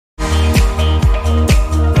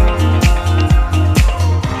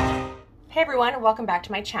everyone, welcome back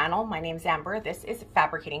to my channel. My name is Amber. This is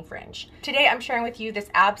Fabricating Fringe. Today I'm sharing with you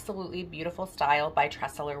this absolutely beautiful style by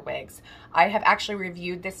TressAllure Wigs. I have actually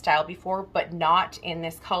reviewed this style before, but not in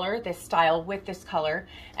this color, this style with this color.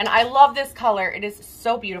 And I love this color. It is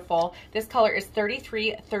so beautiful. This color is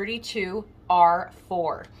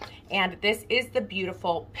 3332R4. And this is the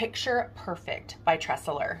beautiful Picture Perfect by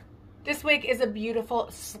TressAllure. This wig is a beautiful,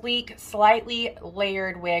 sleek, slightly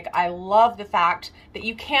layered wig. I love the fact that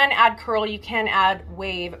you can add curl, you can add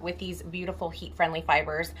wave with these beautiful heat-friendly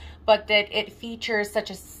fibers, but that it features such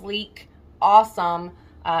a sleek, awesome,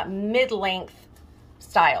 mid-length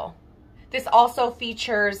style. This also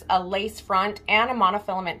features a lace front and a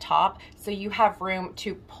monofilament top, so you have room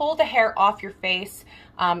to pull the hair off your face.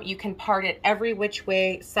 You can part it every which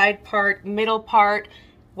way, side part, middle part,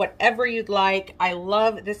 whatever you'd like. I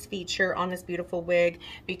love this feature on this beautiful wig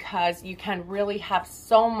because you can really have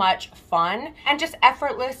so much fun and just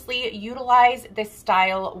effortlessly utilize this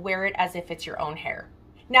style, wear it as if it's your own hair.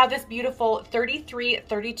 Now this beautiful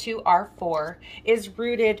 3332R4 is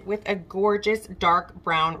rooted with a gorgeous dark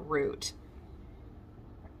brown root.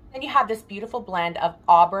 Then you have this beautiful blend of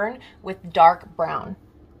auburn with dark brown.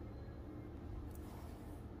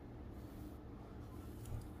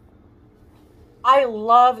 I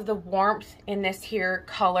love the warmth in this here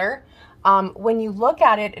color. When you look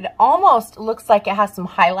at it, it almost looks like it has some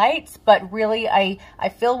highlights, but really I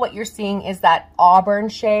feel what you're seeing is that auburn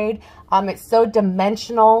shade. It's so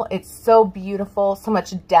dimensional, it's so beautiful, so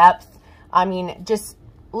much depth. I mean, just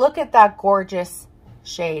look at that gorgeous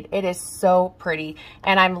shade. It is so pretty,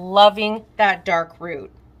 and I'm loving that dark root.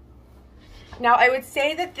 Now, I would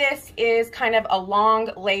say that this is kind of a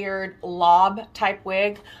long layered lob type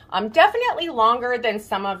wig. Definitely longer than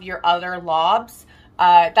some of your other lobs.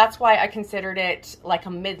 That's why I considered it like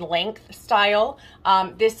a mid-length style.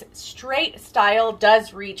 This straight style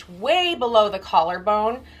does reach way below the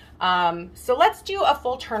collarbone. So let's do a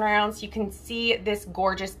full turnaround so you can see this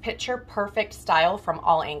gorgeous picture perfect style from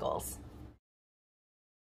all angles.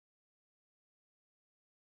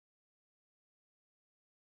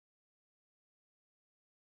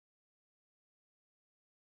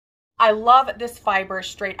 I love this fiber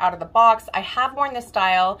straight out of the box. I have worn this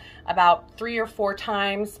style about 3 or 4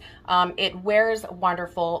 times. It wears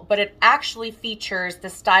wonderful, but it actually features the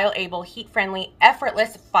Style-Able Heat-Friendly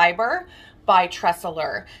Effortless Fiber by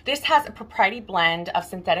TressAllure. This has a proprietary blend of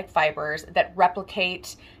synthetic fibers that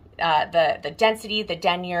replicate the density, the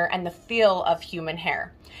denier, and the feel of human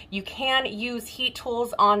hair. You can use heat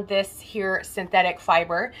tools on this here synthetic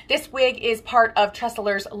fiber. This wig is part of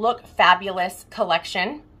TressAllure's Look Fabulous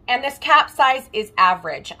collection. And this cap size is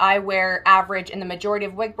average. I wear average in the majority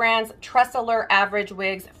of wig brands. TressAllure average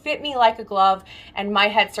wigs fit me like a glove, and my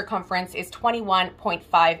head circumference is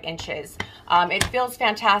 21.5 inches. It feels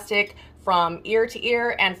fantastic from ear to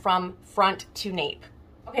ear and from front to nape.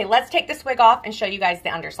 Okay, let's take this wig off and show you guys the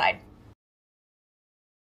underside.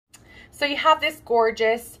 So you have this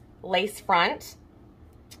gorgeous lace front.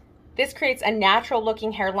 This creates a natural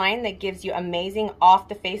looking hairline that gives you amazing off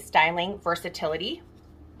the face styling versatility.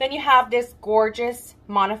 Then you have this gorgeous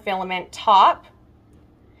monofilament top.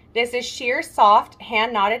 This is sheer soft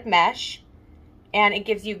hand knotted mesh, and it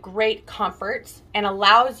gives you great comfort and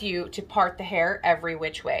allows you to part the hair every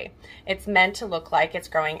which way. It's meant to look like it's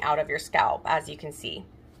growing out of your scalp, as you can see.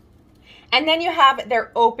 And then you have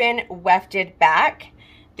their open wefted back.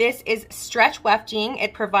 This is stretch wefting.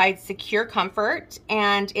 It provides secure comfort,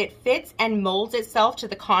 and it fits and molds itself to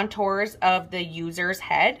the contours of the user's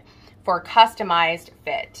head for customized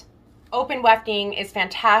fit. Open wefting is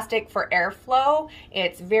fantastic for airflow.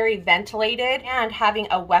 It's very ventilated, and having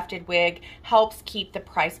a wefted wig helps keep the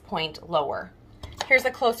price point lower. Here's a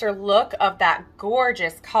closer look of that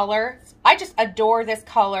gorgeous color. I just adore this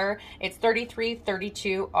color. It's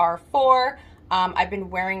 3332R4. I've been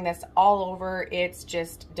wearing this all over. It's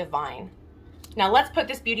just divine. Now let's put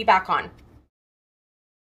this beauty back on.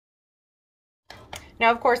 Now,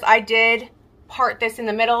 of course, I did part this in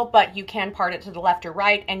the middle, but you can part it to the left or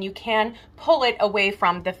right, and you can pull it away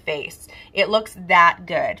from the face. It looks that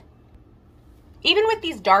good. Even with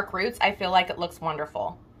these dark roots, I feel like it looks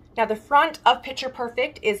wonderful. Now the front of Picture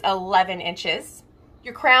Perfect is 11 inches.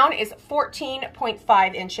 Your crown is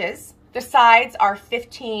 14.5 inches. The sides are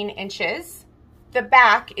 15 inches. The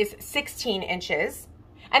back is 16 inches.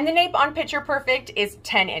 And the nape on Picture Perfect is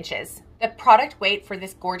 10 inches. The product weight for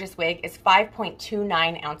this gorgeous wig is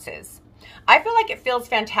 5.29 ounces. I feel like it feels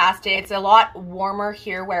fantastic. It's a lot warmer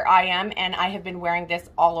here where I am, and I have been wearing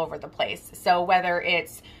this all over the place. So whether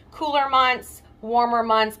it's cooler months, warmer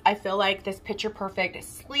months, I feel like this Picture Perfect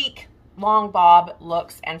sleek long bob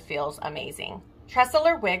looks and feels amazing.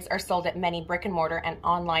 TressAllure wigs are sold at many brick and mortar and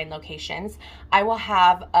online locations. I will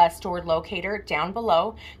have a stored locator down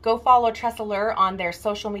below. Go follow TressAllure on their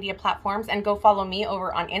social media platforms and go follow me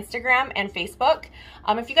over on Instagram and Facebook.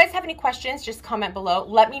 If you guys have any questions, just comment below.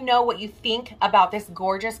 Let me know what you think about this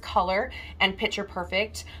gorgeous color and Picture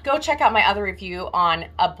Perfect. Go check out my other review on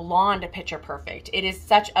a blonde Picture Perfect. It is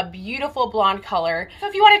such a beautiful blonde color. So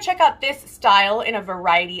if you want to check out this style in a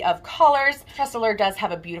variety of colors, TressAllure does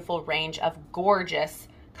have a beautiful range of gorgeous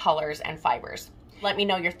colors and fibers. Let me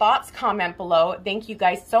know your thoughts, comment below. Thank you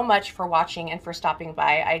guys so much for watching and for stopping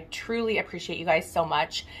by. I truly appreciate you guys so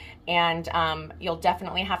much. And you'll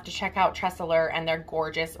definitely have to check out TressAllure and their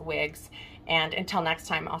gorgeous wigs. And until next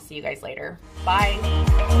time, I'll see you guys later.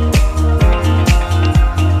 Bye.